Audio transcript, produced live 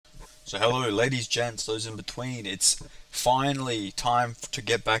So hello, ladies, gents, those in between. It's finally time to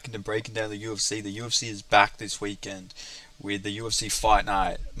get back into breaking down the UFC. The UFC is back this weekend with the UFC Fight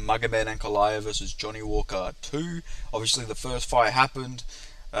Night. Magomed Ankalaev versus Johnny Walker 2. Obviously, the first fight happened.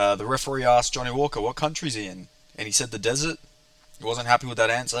 The referee asked Johnny Walker, what country's he in? And he said the desert. He wasn't happy with that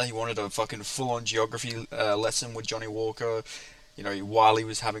answer. He wanted a fucking full-on geography lesson with Johnny Walker. You know, while he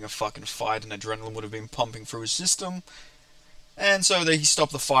was having a fucking fight and adrenaline would have been pumping through his system. And so he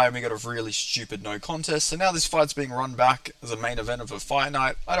stopped the fight and we got a really stupid no contest. So now this fight's being run back as a main event of a fight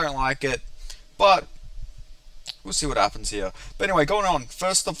night. I don't like it, but we'll see what happens here. But anyway, going on.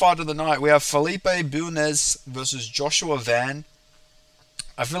 First, the fight of the night. We have Felipe Bunes versus Joshua Van.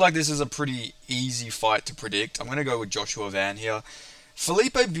 I feel like this is a pretty easy fight to predict. I'm going to go with Joshua Van here.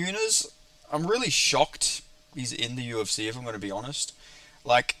 Felipe Bunes, I'm really shocked he's in the UFC, if I'm going to be honest.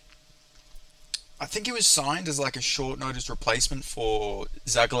 Like, I think he was signed as like a short notice replacement for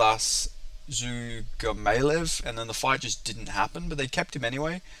Zaglas Zugamaelev, and then the fight just didn't happen, but they kept him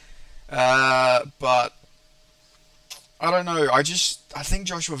anyway. But I don't know. I think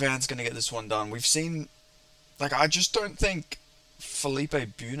Joshua Van's going to get this one done. We've seen, like, I just don't think Felipe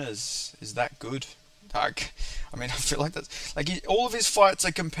Bunes is that good. Like, I mean, I feel like that's like all of his fights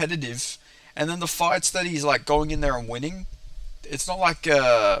are competitive, and then the fights that he's like going in there and winning, it's not like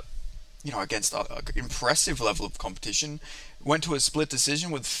against an impressive level of competition. Went to a split decision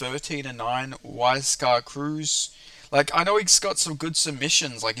with 13-9 Wisecar Cruz. Like, I know he's got some good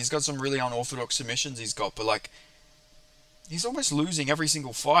submissions, like he's got some really unorthodox submissions he's got, but like he's almost losing every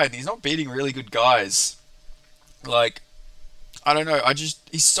single fight and he's not beating really good guys. Like, I don't know,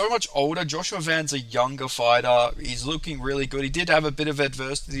 he's so much older. Joshua Van's a younger fighter. He's looking really good. He did have a bit of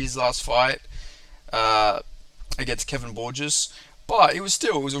adversity his last fight against Kevin Borges. But it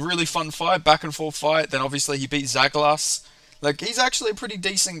was a really fun fight, back and forth fight. Then obviously he beat Zaglas. Like, he's actually a pretty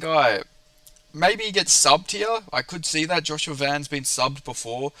decent guy. Maybe he gets subbed here. I could see that. Joshua Van's been subbed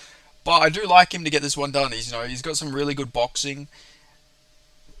before. But I do like him to get this one done. He's got some really good boxing.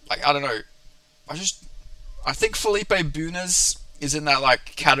 Like, I don't know. I think Felipe Bunes is in that,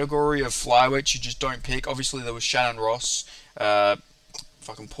 like, category of flyweights you just don't pick. Obviously there was Shannon Ross.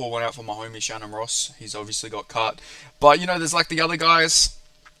 Fucking pour one out for my homie Shannon Ross. He's obviously got cut. But, there's like the other guys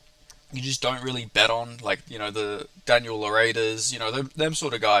you just don't really bet on. Like, the Daniel Laredas, them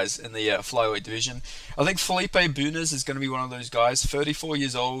sort of guys in the flyweight division. I think Felipe Bunes is going to be one of those guys. 34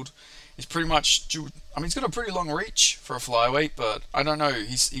 years old. He's pretty much, he's got a pretty long reach for a flyweight, but I don't know.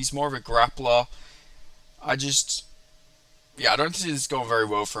 He's more of a grappler. I don't see this going very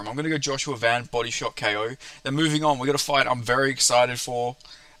well for him. I'm going to go Joshua Van, body shot KO. Then moving on, we got a fight I'm very excited for.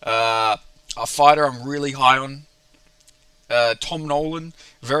 A fighter I'm really high on. Tom Nolan.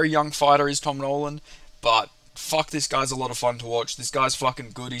 Very young fighter is Tom Nolan. But fuck, this guy's a lot of fun to watch. This guy's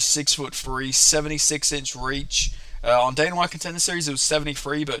fucking good. He's 6'3", 76-inch reach. On Dana White Contender Series it was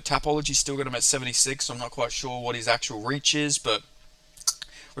 73, but Tapology still got him at 76, so I'm not quite sure what his actual reach is, but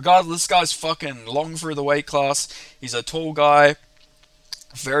regardless, this guy's fucking long through the weight class. He's a tall guy.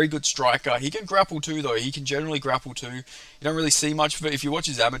 Very good striker. He can grapple too, though. He can generally grapple too. You don't really see much of it if you watch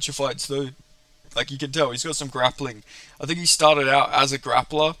his amateur fights, though. Like, you can tell, he's got some grappling. I think he started out as a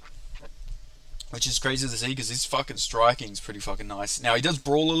grappler, which is crazy to see because his fucking striking is pretty fucking nice. Now, he does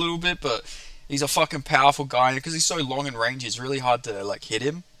brawl a little bit, but he's a fucking powerful guy. Because he's so long and rangy, it's really hard to, like, hit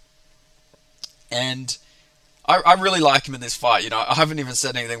him. And I really like him in this fight. I haven't even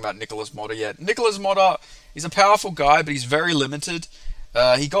said anything about Nicholas Motta yet. Nicholas Motta, he's a powerful guy, but he's very limited.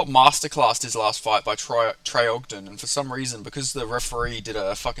 He got masterclassed his last fight by Trey Ogden, and for some reason, because the referee did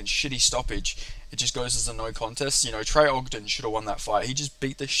a fucking shitty stoppage, it just goes as a no contest. Trey Ogden should have won that fight. He just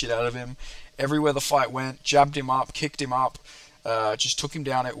beat the shit out of him everywhere the fight went, jabbed him up, kicked him up, just took him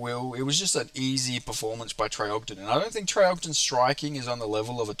down at will. It was just an easy performance by Trey Ogden, and I don't think Trey Ogden's striking is on the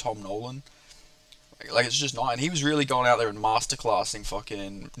level of a Tom Nolan. Like, it's just not. And he was really going out there and masterclassing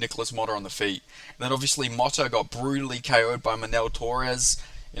fucking Nicholas Motta on the feet. And then obviously Motta got brutally KO'd by Manel Torres,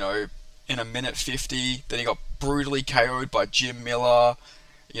 in a minute 50. Then he got brutally KO'd by Jim Miller,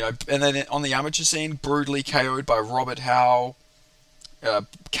 and then on the amateur scene, brutally KO'd by Robert Howe,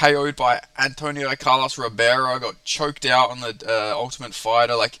 KO'd by Antonio Carlos Ribeiro, got choked out on the Ultimate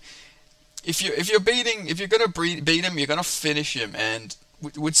Fighter. Like, if you're gonna beat him, you're gonna finish him. And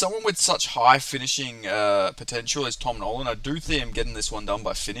with someone with such high finishing potential as Tom Nolan, I do see him getting this one done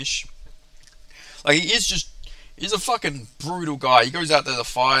by finish. Like, he's a fucking brutal guy. He goes out there to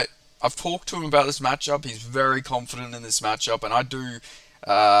fight. I've talked to him about this matchup. He's very confident in this matchup, and I do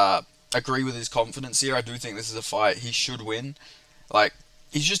agree with his confidence here. I do think this is a fight he should win. Like,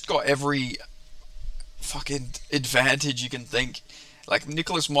 he's just got every fucking advantage you can think. Like,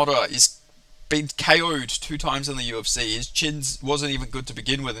 Nicholas Motta is been KO'd 2 times in the UFC. His chin wasn't even good to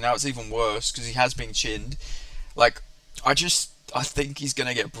begin with, and now it's even worse because he has been chinned. Like, I think he's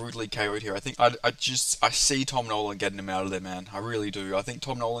gonna get brutally KO'd here. I see Tom Nolan getting him out of there, man. I really do. I think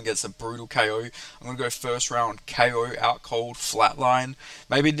Tom Nolan gets a brutal KO. I'm gonna go first round KO, out cold, flatline.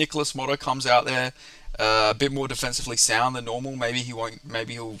 Maybe Nicholas Motta comes out there a bit more defensively sound than normal. Maybe he won't.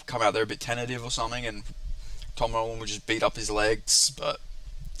 Maybe he'll come out there a bit tentative or something, and Tom Nolan will just beat up his legs. But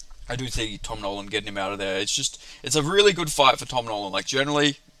I do see Tom Nolan getting him out of there. It's a really good fight for Tom Nolan. Like,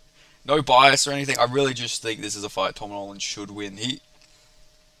 generally, no bias or anything. I really just think this is a fight Tom Nolan should win. He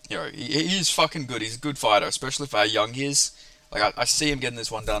is fucking good. He's a good fighter, especially for how young he is. Like, I see him getting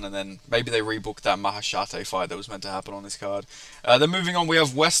this one done, and then maybe they rebook that Mahashate fight that was meant to happen on this card. Then moving on, we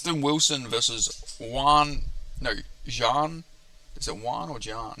have Weston Wilson versus Jean. Is it Juan or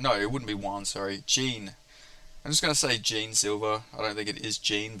Jean? No, it wouldn't be Juan, sorry. Gene. I'm just going to say Gene Silva. I don't think it is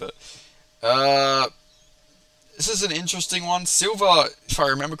Gene, but... this is an interesting one. Silva, if I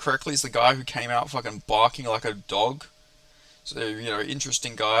remember correctly, is the guy who came out fucking barking like a dog. So,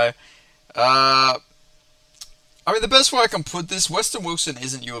 interesting guy. I mean, the best way I can put this, Weston Wilson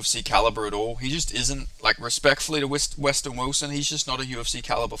isn't UFC caliber at all. He just isn't. Like, respectfully to Weston Wilson, he's just not a UFC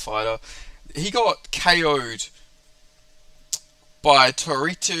caliber fighter. He got KO'd by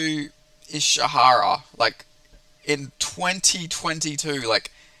Toritu Ishihara, like, in 2022.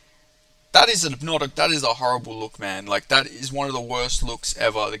 Like, that is a horrible look, man. Like, that is one of the worst looks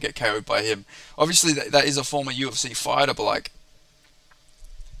ever to get KO'd by him. Obviously, that is a former UFC fighter, but, like,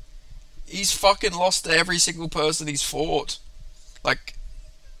 he's fucking lost to every single person he's fought. Like,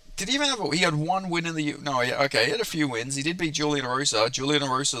 did he even have he had one win in the... No, yeah, okay, he had a few wins. He did beat Julian Erosa. Julian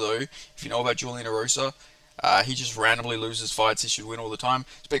Erosa, though, if you know about Julian Erosa, he just randomly loses fights he should win all the time.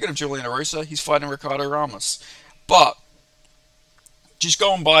 Speaking of Julian Erosa, he's fighting Ricardo Ramos. But, just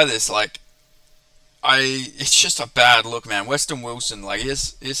going by this, like, it's just a bad look, man. Weston Wilson, like, he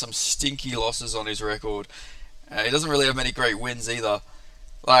has some stinky losses on his record. He doesn't really have many great wins either.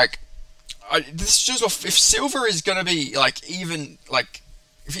 Like, this is just if Silva is gonna be like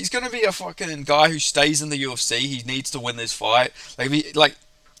if he's gonna be a fucking guy who stays in the UFC, he needs to win this fight.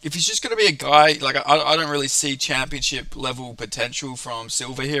 If he's just gonna be a guy, like, I don't really see championship level potential from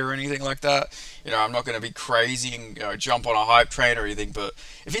Silva here or anything like that. I'm not gonna be crazy and jump on a hype train or anything. But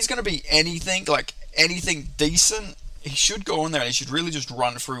if he's gonna be anything decent, he should go in there and he should really just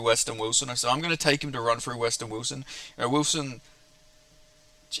run through Weston Wilson. So I'm gonna take him to run through Weston Wilson. Wilson.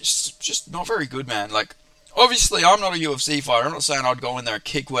 Just not very good, man. Like, obviously, I'm not a UFC fighter. I'm not saying I'd go in there and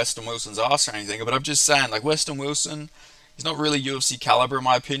kick Weston Wilson's ass or anything, but I'm just saying, like, Weston Wilson, he's not really UFC caliber, in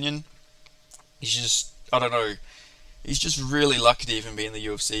my opinion. He's just, I don't know, he's just really lucky to even be in the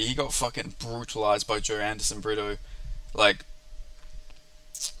UFC. He got fucking brutalized by Joe Anderson Brito. Like,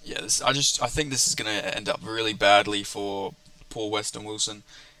 yeah, I think this is going to end up really badly for poor Weston Wilson.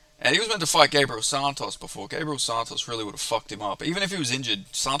 And he was meant to fight Gabriel Santos before. Gabriel Santos really would have fucked him up. Even if he was injured,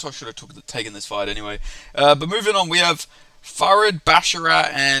 Santos should have taken this fight anyway. But moving on, we have Farid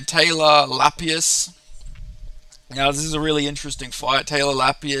Basharat and Taylor Lappius. Now, this is a really interesting fight. Taylor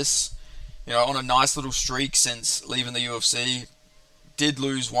Lappius, on a nice little streak since leaving the UFC. Did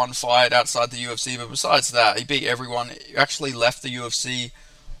lose one fight outside the UFC, but besides that, he beat everyone. He actually left the UFC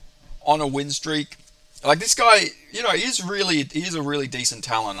on a win streak. Like, this guy, he is a really decent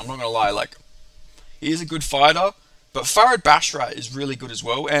talent. I'm not gonna lie. Like, he is a good fighter, but Farid Basharat is really good as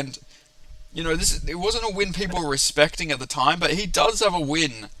well. And it wasn't a win people were respecting at the time, but he does have a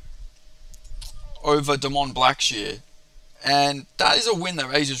win over Damon Blackshear, and that is a win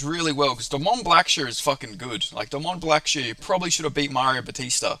that ages really well because Damon Blackshear is fucking good. Like, Damon Blackshear probably should have beat Mario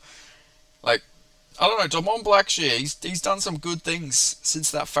Batista. Like, I don't know, Damon Blackshear, he's done some good things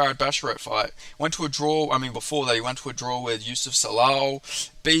since that Farid Basharat fight. Went to a draw, before that he went to a draw with Yusuf Salal,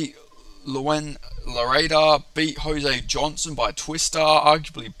 beat Luen Lareda, beat Jose Johnson by Twister,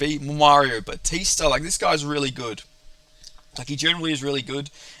 arguably beat Mario Batista. Like, this guy's really good. Like, he generally is really good.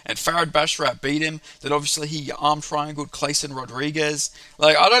 And Farid Basharat beat him. Then obviously he arm triangled Clayson Rodriguez.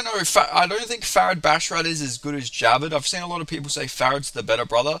 Like, I don't know, I don't think Farid Basharat is as good as Jabid. I've seen a lot of people say Farid's the better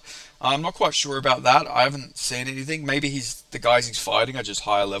brother. I'm not quite sure about that. I haven't seen anything. Maybe the guys he's fighting are just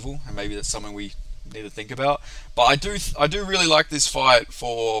higher level, and maybe that's something we need to think about. But I do really like this fight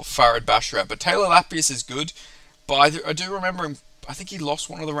for Farid Basharat. But Taylor Lappius is good. But I do remember him. I think he lost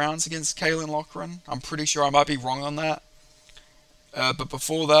one of the rounds against Kalen Loughran. I'm pretty sure. I might be wrong on that. But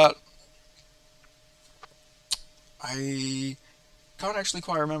before that, I can't actually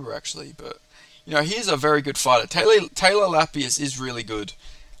quite remember, actually. But, he is a very good fighter. Taylor Lappius is really good.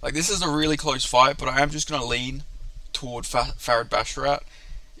 Like, this is a really close fight, but I am just going to lean toward Farid Basharat.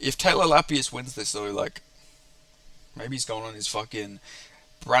 If Taylor Lapierre wins this though, like maybe he's going on his fucking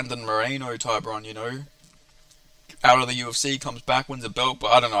Brandon Moreno type run, you know, out of the UFC, comes back, wins a belt, but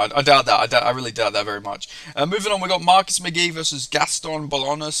I don't know. I doubt that. I really doubt that very much. Moving on, we got Marcus McGee versus Gaston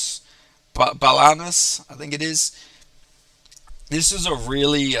Balanis, I think it is. This is a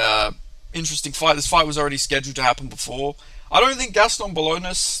really interesting fight. This fight was already scheduled to happen before. I don't think Gaston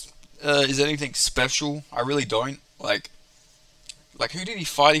Balanis is anything special. I really don't. Like who did he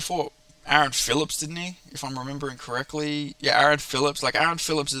fight? He fought Aaron Phillips, didn't he? If I'm remembering correctly. Yeah, Aaron Phillips. Like, Aaron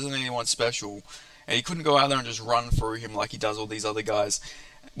Phillips isn't anyone special. And he couldn't go out there and just run through him like he does all these other guys.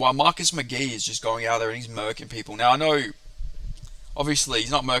 While Marcus McGee is just going out there and he's murking people. Now, I know, obviously,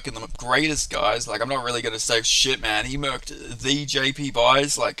 he's not murking the greatest guys. Like, I'm not really going to say, shit, man, he murked the JP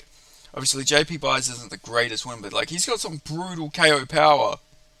Buys. Like, obviously, JP Buys isn't the greatest one, but, like, he's got some brutal KO power.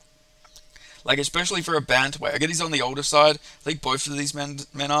 Like, especially for a bantamweight. I get he's on the older side. I think both of these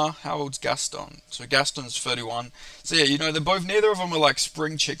men are. How old's Gaston? So Gaston's 31. So yeah, you know, neither of them are like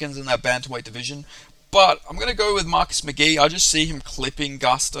spring chickens in that bantamweight division. But I'm going to go with Marcus McGee. I just see him clipping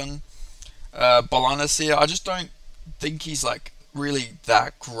Gaston Balanis here. I just don't think he's like really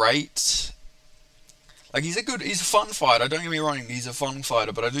that great. Like, he's a fun fighter. Don't get me wrong, he's a fun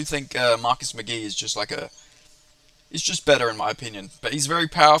fighter. But I do think Marcus McGee is just like he's just better in my opinion. But he's very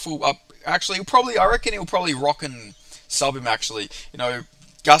powerful. Actually, I reckon he'll probably rock and sub him, actually. You know,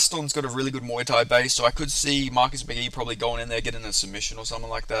 Gaston's got a really good Muay Thai base, so I could see Marcus McGee probably going in there, getting a submission or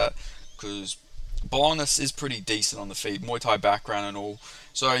something like that, because Balanis is pretty decent on the feet, Muay Thai background and all.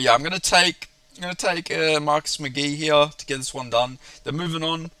 So yeah, I'm gonna take Marcus McGee here to get this one done. Then moving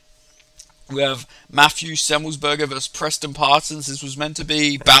on, we have Matthew Semmelsberger versus Preston Parsons. This was meant to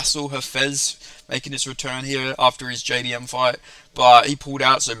be Basil Hafez making his return here after his JDM fight, but he pulled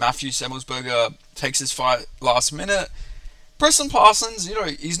out, so Matthew Semmelsberger takes his fight last minute. Preston Parsons, you know,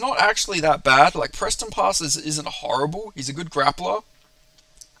 he's not actually that bad. Like, Preston Parsons isn't horrible. He's a good grappler.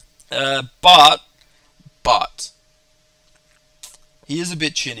 But he is a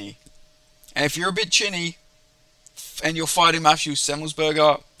bit chinny. And if you're a bit chinny and you're fighting Matthew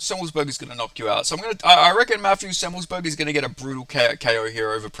Semmelsberger's going to knock you out. So I reckon Matthew Semmelsberger is going to get a brutal KO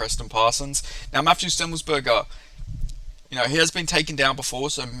here over Preston Parsons. Now, Matthew Semmelsberger, you know, he has been taken down before,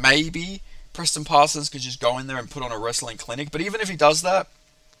 so maybe Preston Parsons could just go in there and put on a wrestling clinic. But even if he does that,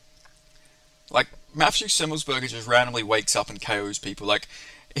 like, Matthew Semmelsberger just randomly wakes up and KOs people. Like,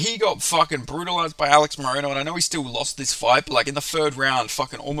 he got fucking brutalized by Alex Moreno, and I know he still lost this fight, but like in the third round,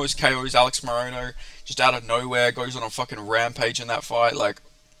 fucking almost KOs Alex Moreno just out of nowhere, goes on a fucking rampage in that fight. Like,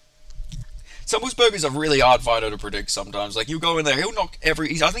 Semmelsberger's a really hard fighter to predict sometimes. Like, he'll go in there, he'll knock I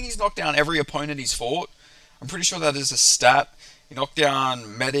think he's knocked down every opponent he's fought. I'm pretty sure that is a stat. He knocked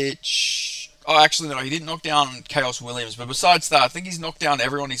down Medic. Oh, actually, no, he didn't knock down Chaos Williams, but besides that, I think he's knocked down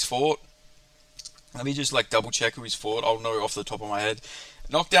everyone he's fought. Let me just like double check who he's fought. I'll know off the top of my head.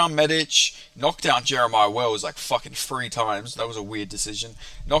 Knocked down Medic, knocked down Jeremiah Wells like fucking 3 times. That was a weird decision.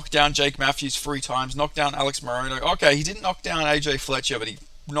 Knocked down Jake Matthews 3 times. Knocked down Alex Moreno. Okay, he didn't knock down AJ Fletcher, but he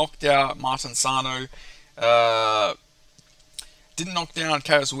knocked out Martin Sano. Didn't knock down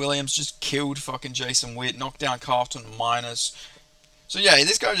Chaos Williams, just killed fucking Jason Witt. Knocked down Carlton Minus. So yeah,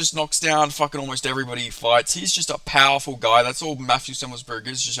 this guy just knocks down fucking almost everybody he fights. He's just a powerful guy. That's all Matthew Semmelsberger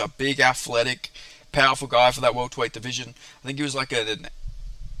is, just a big, athletic, powerful guy for that welterweight division. I think he was like an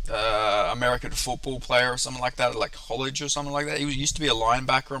American football player or something like that, at like college or something like that. He used to be a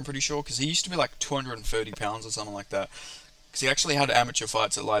linebacker, I'm pretty sure, because he used to be like 230 pounds or something like that. Because he actually had amateur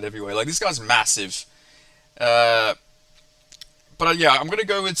fights at light heavyweight. Like, this guy's massive. But yeah, I'm going to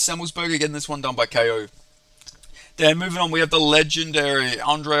go with Semmelsberger getting this one done by KO. Then moving on, we have the legendary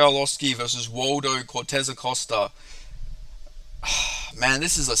Andrei Arlovski versus Waldo Cortez Acosta. Man,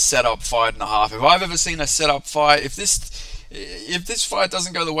 this is a setup fight and a half. If I've ever seen a setup fight, if this fight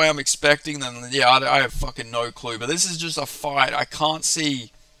doesn't go the way I'm expecting, then yeah, I have fucking no clue. But this is just a fight I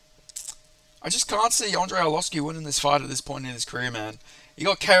just can't see Andrei Arlovski winning this fight at this point in his career, man. He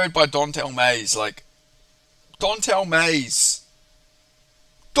got carried by Dontel Mays, like, Dontel Mays.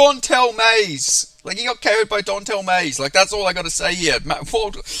 Like, he got carried by Dontel Mays. Like, that's all I got to say here.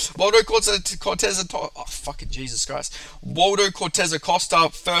 Waldo Cortez, oh, fucking Jesus Christ. Waldo Cortez Acosta,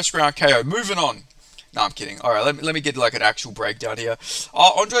 first round KO. Moving on. No, I'm kidding. All right, let me get like an actual breakdown here.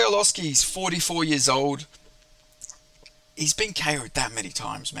 Andrei Arlovski's 44 years old. He's been KO'd that many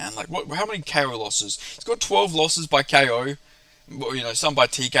times, man. Like, how many KO losses? He's got 12 losses by KO. Well, you know, some by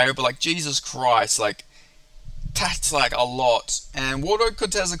TKO, but like, Jesus Christ, like, that's like a lot. And Waldo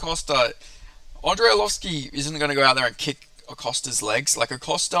Cortez Acosta, Andrei Arlovski isn't going to go out there and kick Acosta's legs. Like,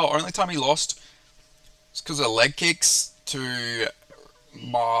 Acosta, only time he lost It's because of leg kicks to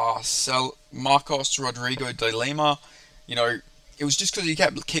Marcos Rodrigo de Lima. You know, it was just because he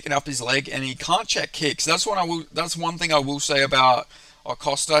kept kicking up his leg, and he can't check kicks. That's what I will. That's one thing I will say about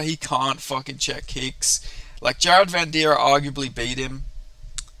Acosta. He can't fucking check kicks. Like Jared Van Dier arguably beat him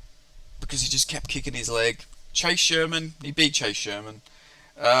because he just kept kicking his leg. Chase Sherman, he beat Chase Sherman.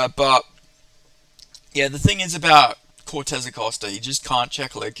 But yeah, the thing is about Cortez Acosta, he just can't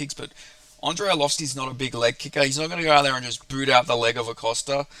check leg kicks. But Andre Arlovski's not a big leg kicker. He's not going to go out there and just boot out the leg of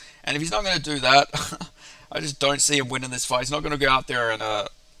Acosta. And if he's not going to do that, I just don't see him winning this fight. He's not going to go out there and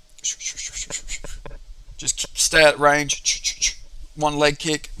just stay at range. One leg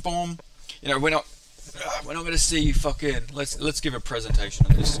kick, boom. You know, we're not going to see fucking. Let's give a presentation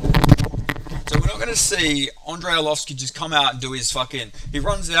of this. So we're not going to see Andre Arlovski just come out and do his fucking. He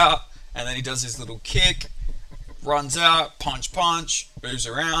runs out and then he does his little kick, runs out, punch, moves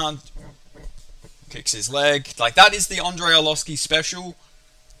around, kicks his leg. Like, that is the Andre Arlovski special.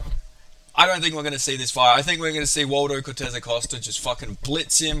 I don't think we're going to see this fight. I think we're going to see Waldo Cortez Acosta just fucking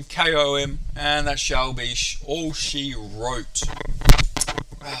blitz him, KO him, and that shall be all she wrote.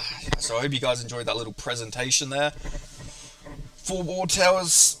 So I hope you guys enjoyed that little presentation there. Four War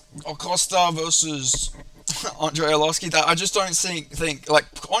Towers, Acosta versus Andre Arlovski. That I just don't think like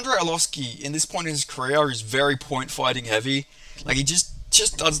Andre Arlovski in this point in his career is very point fighting heavy. Like, he just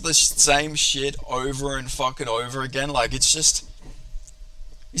does the same shit over and fucking over again. Like, it's just,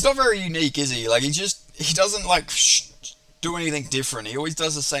 he's not very unique, is he? Like, he doesn't like do anything different. He always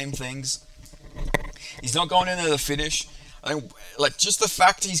does the same things. He's not going in there to finish. I think, like, just the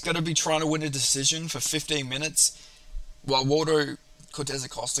fact he's going to be trying to win a decision for 15 minutes, while Waldo Cortez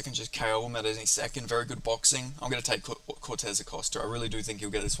Acosta can just KO him at any second. Very good boxing. I'm going to take Cortez Acosta. I really do think he'll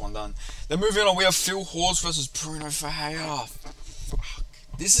get this one done. Then moving on, we have Phil Hawes versus Bruno Ferreira. Fuck.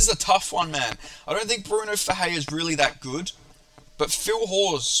 This is a tough one, man. I don't think Bruno Ferreira is really that good. But Phil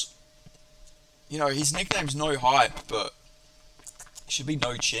Hawes, you know, his nickname's No Hype, but it should be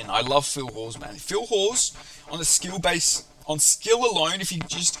No Chin. I love Phil Hawes, man. Phil Hawes, on a skill base, on skill alone, if you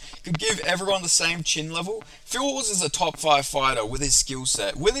just could give everyone the same chin level, Phil Hawes is a top 5 fighter with his skill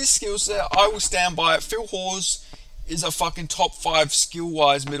set. With his skill set, I will stand by it. Phil Hawes is a fucking top 5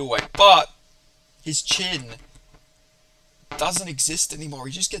 skill-wise middleweight, but his chin doesn't exist anymore.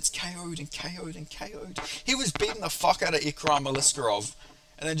 He just gets KO'd and KO'd and KO'd. He was beating the fuck out of Ikram Aliskerov,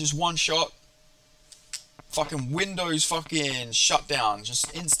 and then just one shot, fucking Windows fucking shut down,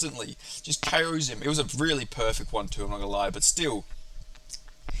 just instantly, just KOs him. It was a really perfect one too, I'm not gonna lie, but still,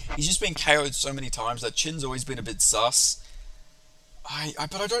 he's just been KO'd so many times. That chin's always been a bit sus.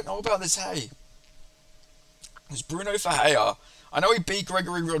 But I don't know about this, hey. There's Bruno Ferreira. I know he beat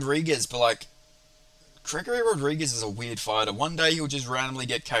Gregory Rodriguez, but like, Gregory Rodriguez is a weird fighter. One day he'll just randomly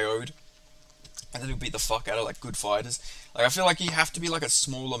get KO'd, and then he'll beat the fuck out of like good fighters. Like, I feel like you have to be like a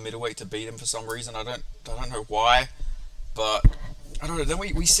smaller middleweight to beat him for some reason. I don't know why, but I don't know. Then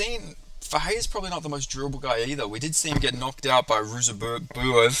we seen Ferreira's probably not the most durable guy either. We did see him get knocked out by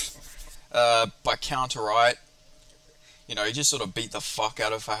Ruzabuev by counter right. You know, he just sort of beat the fuck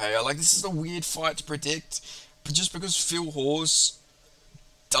out of Ferreira. Like, this is a weird fight to predict, but just because Phil Hawes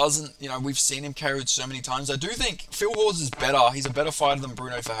doesn't, you know, we've seen him KO'd so many times. I do think Phil Hawes is better. He's a better fighter than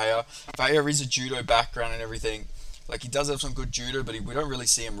Bruno Ferreira. Ferreira is a judo background and everything. Like, he does have some good judo, but we don't really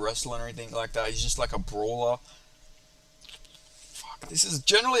see him wrestling or anything like that. He's just like a brawler. Fuck, this is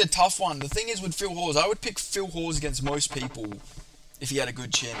generally a tough one. The thing is with Phil Hawes, I would pick Phil Hawes against most people if he had a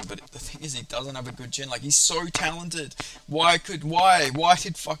good chin, but the thing is he doesn't have a good chin. Like, he's so talented. Why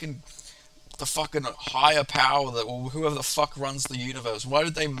did fucking the fucking higher power that, or whoever the fuck runs the universe, why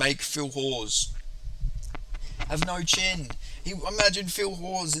did they make Phil Hawes have no chin? Imagine Phil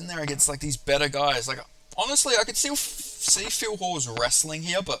Hawes in there against like these better guys. Like, honestly, I could still see Phil Hawes wrestling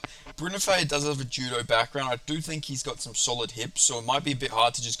here, but Bruno Ferreira does have a judo background. I do think he's got some solid hips, so it might be a bit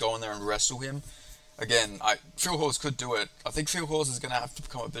hard to just go in there and wrestle him. Again, Phil Hawes could do it. I think Phil Hawes is going to have to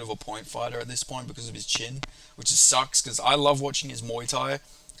become a bit of a point fighter at this point because of his chin, which sucks because I love watching his Muay Thai.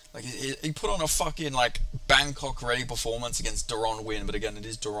 Like, he put on a fucking, like, Bangkok-ready performance against Deron Winn, but again, it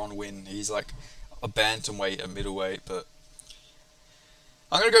is Deron Winn. He's, like, a bantamweight, a middleweight, but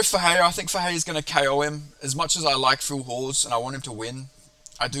I'm going to go Ferreira. I think Ferreira's going to KO him. As much as I like Phil Hawes and I want him to win,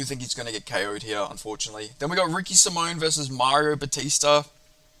 I do think he's going to get KO'd here, unfortunately. Then we got Ricky Simone versus Mario Batista.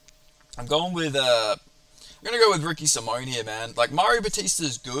 I'm going to go with Ricky Simone here, man. Like, Mario Batista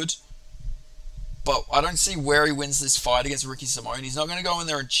is good, but I don't see where he wins this fight against Ricky Simone. He's not going to go in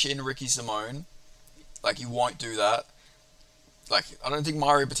there and chin Ricky Simone. Like, he won't do that. Like, I don't think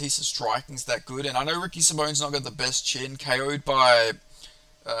Mario Batista's striking's that good. And I know Ricky Simone's not got the best chin. KO'd by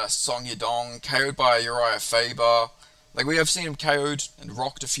Song Yadong, KO'd by Uriah Faber. Like we have seen him KO'd and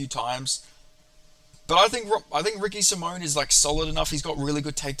rocked a few times. But I think Ricky Simone is like solid enough. He's got really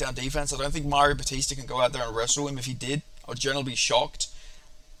good takedown defense. I don't think Mario Batista can go out there and wrestle him. If he did, I'd generally be shocked.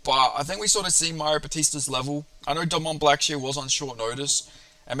 But I think we sort of see Mario Batista's level. I know Damon Blackshear was on short notice,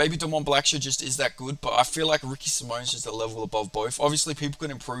 and maybe Damon Blackshear just is that good, but I feel like Ricky Simone's just a level above both. Obviously, people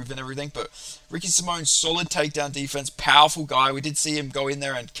can improve and everything, but Ricky Simone's solid takedown defense, powerful guy. We did see him go in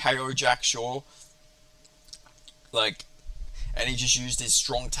there and KO Jack Shaw. Like, and he just used his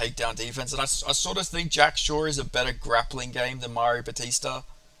strong takedown defense. And I sort of think Jack Shaw is a better grappling game than Mario Batista.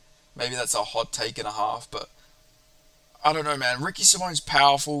 Maybe that's a hot take and a half, but I don't know, man. Ricky Simone's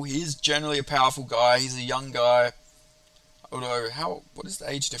powerful. He is generally a powerful guy. He's a young guy. Although, what is the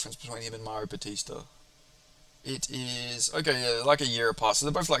age difference between him and Mario Batista? It is, okay, yeah, like a year apart. So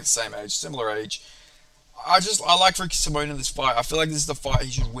they're both like the same age, similar age. I like Ricky Simone in this fight. I feel like this is the fight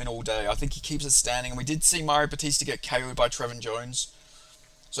he should win all day. I think he keeps it standing. And we did see Mario Batista get KO'd by Trevin Jones.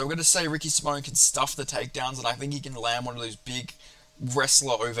 So I'm going to say Ricky Simone can stuff the takedowns, and I think he can land one of those big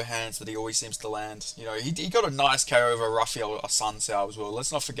wrestler overhands that he always seems to land. You know, he got a nice KO over Rafael Assunção as well.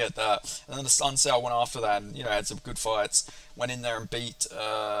 Let's not forget that. And then Assunção went after that and, you know, had some good fights. Went in there and beat,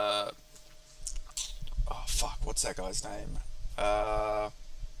 oh fuck, what's that guy's name?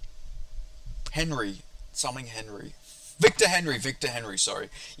 Henry. Something Henry. Victor Henry, sorry.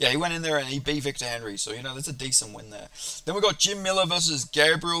 Yeah, he went in there and he beat Victor Henry, so, you know, that's a decent win there. Then we got Jim Miller versus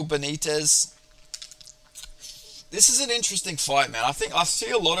Gabriel Benitez. This is an interesting fight, man. I think I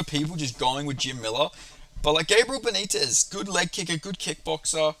see a lot of people just going with Jim Miller, but like Gabriel Benitez, good leg kicker, good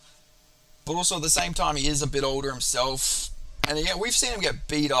kickboxer, but also at the same time he is a bit older himself, and yeah, we've seen him get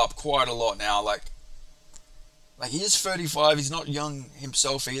beat up quite a lot now. Like he is 35, he's not young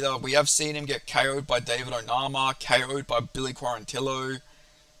himself either. We have seen him get KO'd by David Onama, KO'd by Billy Quarantillo,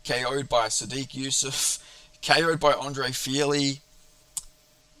 KO'd by Sadiq Yusuf, KO'd by Andre Feely.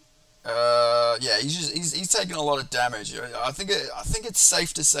 Yeah, he's taking a lot of damage. I think it's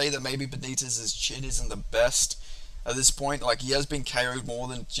safe to say that maybe Benitez's chin isn't the best at this point. Like he has been KO'd more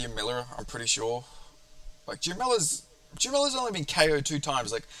than Jim Miller, I'm pretty sure. Like Jim Miller's only been KO'd 2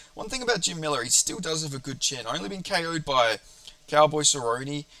 times. Like one thing about Jim Miller, he still does have a good chin. Only been KO'd by Cowboy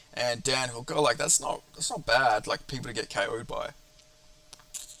Cerrone and Dan Hooker. Like that's not bad. Like people to get KO'd by.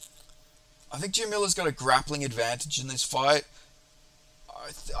 I think Jim Miller's got a grappling advantage in this fight.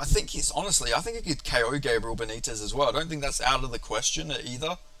 I think I think he could KO Gabriel Benitez as well. I don't think that's out of the question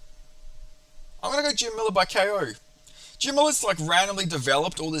either. I'm going to go Jim Miller by KO. Jim Miller's like randomly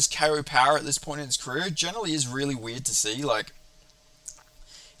developed all this KO power at this point in his career. It generally is really weird to see. Like,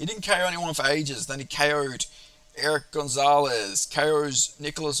 he didn't KO anyone for ages. Then he KO'd Eric Gonzalez, KO's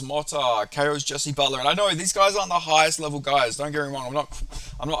Nicholas Motta, KO's Jesse Butler. And I know these guys aren't the highest level guys. Don't get me wrong.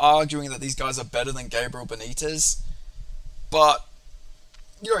 I'm not arguing that these guys are better than Gabriel Benitez. But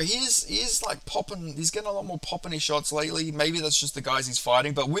you know, he's like popping. He's getting a lot more popping his shots lately. Maybe that's just the guys he's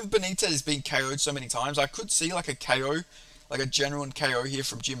fighting. But with Benitez being KO'd so many times, I could see like a KO, like a genuine KO here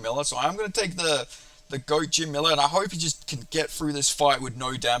from Jim Miller. So I'm going to take the GOAT Jim Miller, and I hope he just can get through this fight with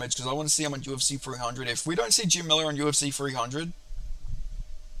no damage because I want to see him on UFC 300. If we don't see Jim Miller on UFC 300,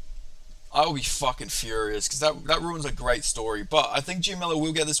 I will be fucking furious because that ruins a great story. But I think Jim Miller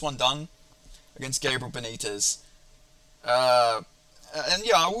will get this one done against Gabriel Benitez. And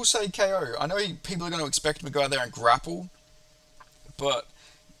yeah, I will say KO. I know people are going to expect him to go out there and grapple, but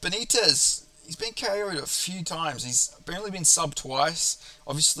Benitez, he's been KO'd a few times. He's apparently been subbed twice.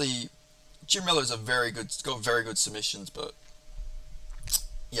 Obviously, Jim Miller's got very good submissions, but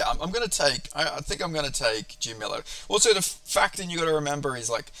yeah, I'm going to take, I think I'm going to take Jim Miller. Also, the factor you got to remember is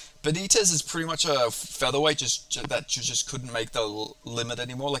like, Benitez is pretty much a featherweight that just couldn't make the limit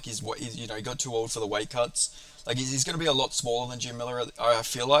anymore. Like he's you know, he got too old for the weight cuts. Like he's going to be a lot smaller than Jim Miller, I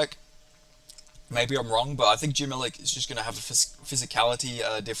feel like. Maybe I'm wrong, but I think Jim Miller is just going to have a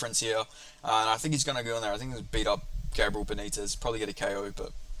physicality difference here. And I think he's going to go in there. I think he's beat up Gabriel Benitez, probably get a KO,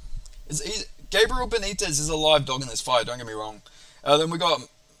 but Gabriel Benitez is a live dog in this fight, don't get me wrong. Then we got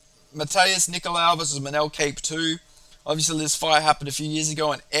Matheus Nicolau versus Manel Cape 2. Obviously, this fight happened a few years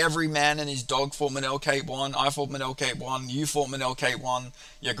ago, and every man and his dog fought Manel Cape 1. I fought Manel Cape 1. You fought Manel Cape 1.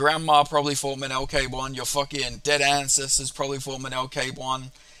 Your grandma probably fought Manel Cape 1. Your fucking dead ancestors probably fought Manel Cape 1.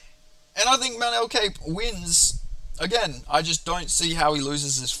 And I think Manel Cape wins. Again, I just don't see how he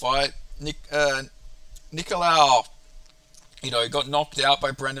loses this fight. Nicolau, you know, got knocked out by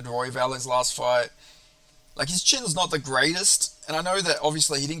Brendan Royval his last fight. Like, his chin's not the greatest. And I know that,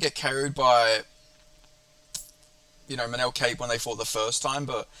 obviously, he didn't get KO'd by, you know, Manel Cape when they fought the first time,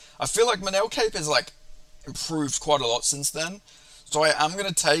 but I feel like Manel Cape has, like, improved quite a lot since then. So I am going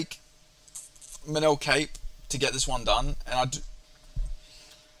to take Manel Cape to get this one done.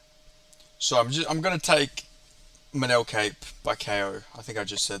 So I'm going to take Manel Cape by KO. I think I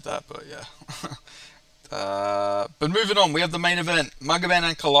just said that, but yeah. But moving on, we have the main event. Magomed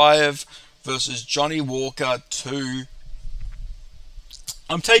Ankalaev versus Johnny Walker 2.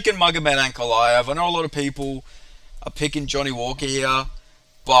 I'm taking Magomed Ankalaev. I know a lot of people are picking Johnny Walker here,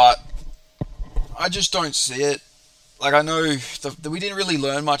 but I just don't see it. Like, I know we didn't really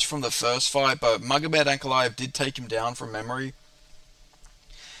learn much from the first fight, but Magomed Ankalaev did take him down from memory.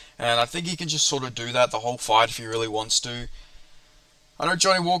 And I think he can just sort of do that the whole fight if he really wants to. I know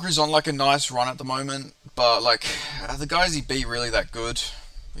Johnny Walker is on like a nice run at the moment, but like, are the guys he beat really that good?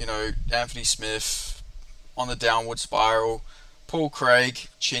 You know, Anthony Smith on the downward spiral, Paul Craig,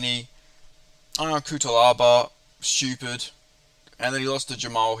 Chinny, Kutalaba, stupid. And then he lost to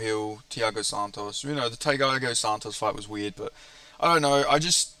Jamal Hill, Thiago Santos. You know, the Thiago Santos fight was weird, but I don't know. I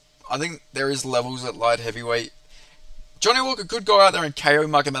think there is levels at light heavyweight. Johnny Walker could go out there and KO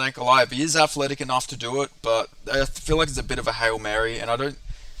Magomed Ankalaev. He is athletic enough to do it, but I feel like it's a bit of a Hail Mary, and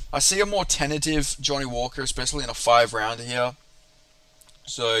I see a more tentative Johnny Walker, especially in a 5-rounder here.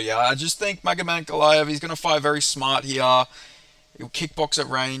 So yeah, I just think Magomed Ankalaev, he's going to fight very smart here. He'll kickbox at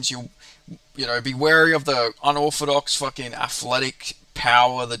range. He'll, you know, be wary of the unorthodox fucking athletic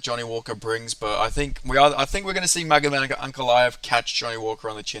power that Johnny Walker brings, but I think we're going to see Magomed Ankalaev catch Johnny Walker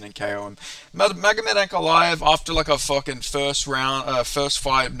on the chin and KO him. Magomed Ankalaev, after like a fucking first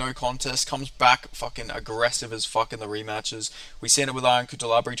fight, no contest, comes back fucking aggressive as fuck in the rematches. We seen it with Iron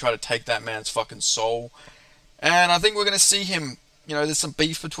Kutalaba. He tried to take that man's fucking soul, and I think we're going to see him. You know, there's some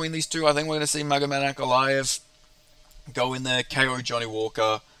beef between these two. I think we're going to see Magomed Ankalaev go in there, KO Johnny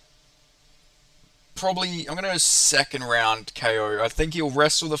Walker. Probably, I'm going to go second round KO. I think he'll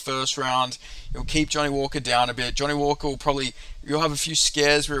wrestle the first round. He'll keep Johnny Walker down a bit. Johnny Walker will probably, you'll have a few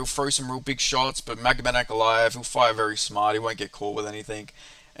scares where he'll throw some real big shots, but Magomed Ankalaev, he'll fight very smart. He won't get caught with anything.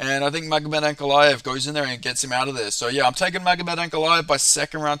 And I think Magomed Ankalaev goes in there and gets him out of there. So yeah, I'm taking Magomed Ankalaev by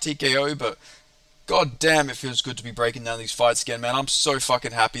second round TKO, but god damn, it feels good to be breaking down these fights again, man. I'm so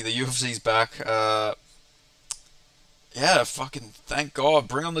fucking happy the UFC's back. Yeah, fucking thank God.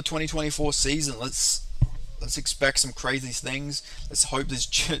 Bring on the 2024 season. Let's expect some crazy things. Let's hope this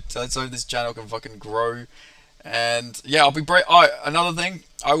channel can fucking grow. And yeah, I'll be another thing,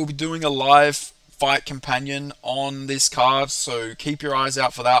 I will be doing a live fight companion on this card, so keep your eyes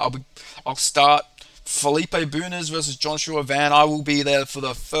out for that. I'll start Felipe Bunes versus Joshua Van. I will be there for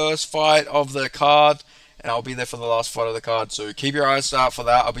the first fight of the card, and I'll be there for the last fight of the card. So keep your eyes out for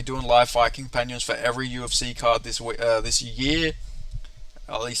that. I'll be doing live fight companions for every UFC card this year.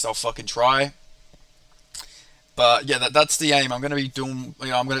 At least I'll fucking try. But yeah, that's the aim. I'm gonna be doing. You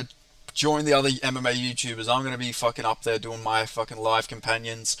know, I'm gonna join the other MMA YouTubers. I'm gonna be fucking up there doing my fucking live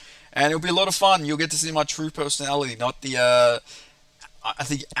companions, and it'll be a lot of fun. You'll get to see my true personality, not the I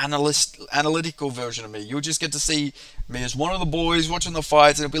think analytical version of me. You'll just get to see me as one of the boys watching the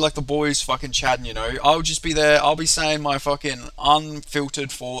fights, and it'll be like the boys fucking chatting, you know. I'll just be there, I'll be saying my fucking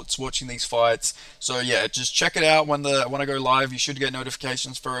unfiltered thoughts watching these fights. So yeah, just check it out when I go live. You should get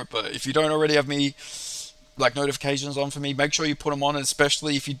notifications for it, but if you don't already have me like notifications on for me, make sure you put them on, and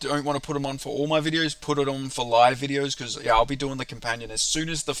especially if you don't want to put them on for all my videos, put it on for live videos, because yeah, I'll be doing the companion. As soon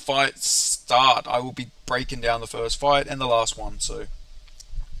as the fights start, I will be breaking down the first fight and the last one, so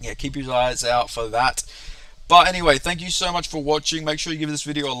yeah, keep your eyes out for that. But anyway, thank you so much for watching. Make sure you give this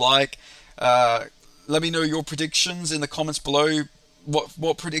video a like. Let me know your predictions in the comments below.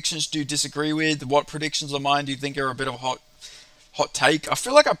 What predictions do you disagree with? What predictions of mine do you think are a bit of a hot take? I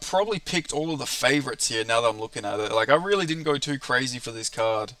feel like I probably picked all of the favorites here now that I'm looking at it. Like, I really didn't go too crazy for this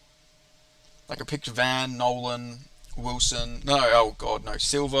card. Like, I picked Van, Nolan, Wilson. No, oh god, no.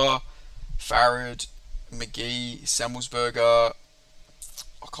 Silva, Farad, McGee, Semmelsberger,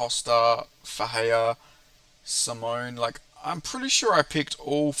 Acosta, Fahea, Simone. Like, I'm pretty sure I picked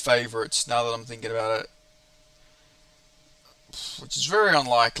all favorites now that I'm thinking about it. Which is very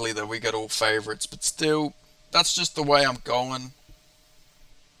unlikely that we get all favorites, but still, that's just the way I'm going.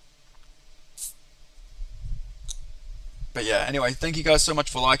 But yeah, anyway, thank you guys so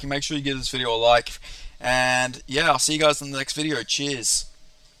much for liking. Make sure you give this video a like. And yeah, I'll see you guys in the next video. Cheers.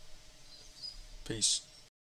 Peace.